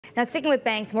Now, sticking with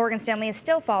banks, Morgan Stanley is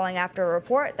still falling after a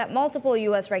report that multiple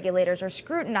U.S. regulators are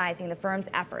scrutinizing the firm's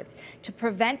efforts to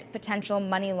prevent potential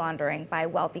money laundering by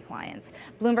wealthy clients.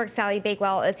 Bloomberg's Sonali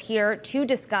Bakewell is here to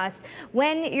discuss.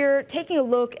 When you're taking a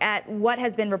look at what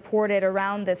has been reported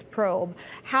around this probe,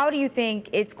 how do you think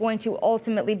it's going to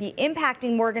ultimately be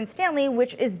impacting Morgan Stanley,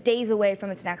 which is days away from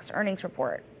its next earnings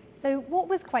report? So what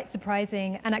was quite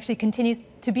surprising, and actually continues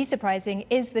to be surprising,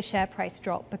 is the share price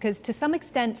drop, because to some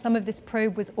extent some of this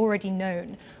probe was already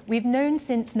known. We've known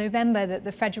since November that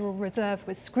the Federal Reserve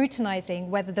was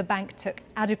scrutinizing whether the bank took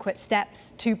adequate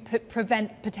steps to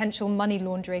prevent potential money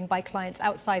laundering by clients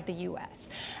outside the US.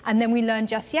 And then we learned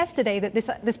just yesterday that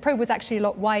this probe was actually a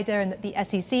lot wider, and that the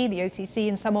SEC, the OCC,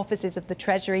 and some offices of the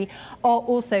Treasury are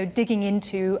also digging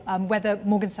into whether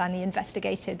Morgan Stanley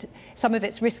investigated some of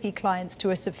its risky clients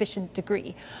to a sufficient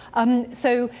degree.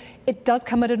 So it does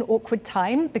come at an awkward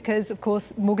time because, of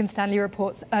course, Morgan Stanley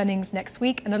reports earnings next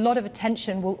week, and a lot of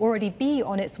attention will already be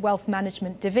on its wealth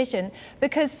management division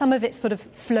because some of its sort of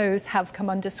flows have come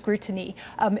under scrutiny.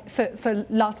 For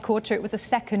last quarter, it was a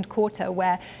second quarter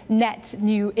where net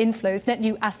new inflows, net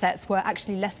new assets were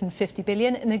actually less than 50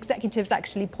 billion, and executives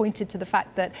actually pointed to the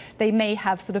fact that they may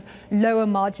have sort of lower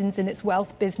margins in its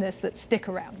wealth business that stick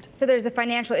around. So there's a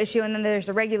financial issue and then there's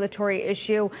a regulatory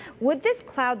issue. Would this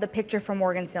cloud the picture for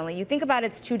Morgan Stanley? You think about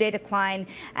its two-day decline,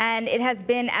 and it has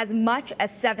been as much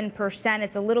as 7%.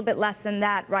 It's a little bit less than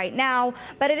that right now,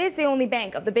 but it is the only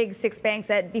bank of the big six banks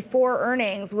that before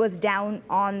earnings was down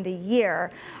on the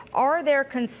year. Are there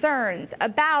concerns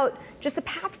about just the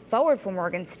path forward for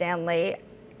Morgan Stanley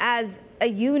as a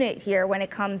unit here when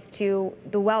it comes to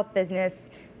the wealth business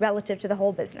relative to the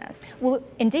whole business? Well,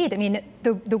 indeed. I mean,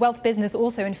 the wealth business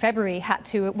also in February had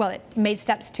to, well, it made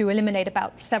steps to eliminate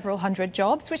about several hundred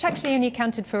jobs, which actually only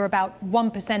accounted for about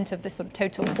 1% of the sort of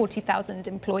total 40,000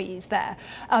 employees there.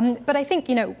 But I think,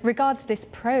 regards these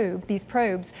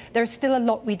probes, there's still a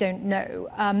lot we don't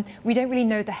know. We don't really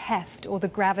know the heft or the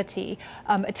gravity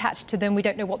attached to them. We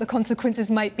don't know what the consequences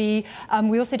might be.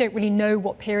 We also don't really know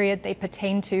what period they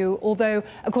pertain to, although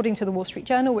according to the Wall Street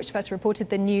Journal, which first reported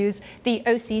the news, the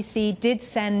OCC did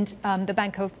send the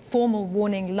bank a formal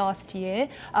warning last year,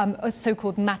 a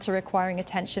so-called matter requiring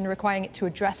attention, requiring it to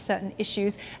address certain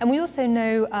issues. And we also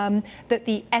know that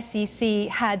the SEC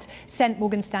had sent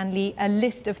Morgan Stanley a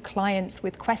list of clients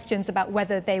with questions about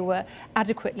whether they were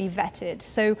adequately vetted.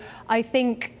 So I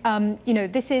think,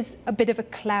 this is a bit of a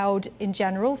cloud in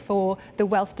general for the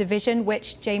wealth division,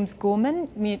 which James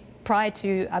Gorman, prior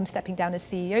to stepping down as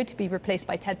CEO to be replaced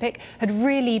by Ted Pick, had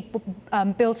really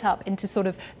built up into sort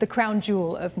of the crown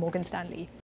jewel of Morgan Stanley.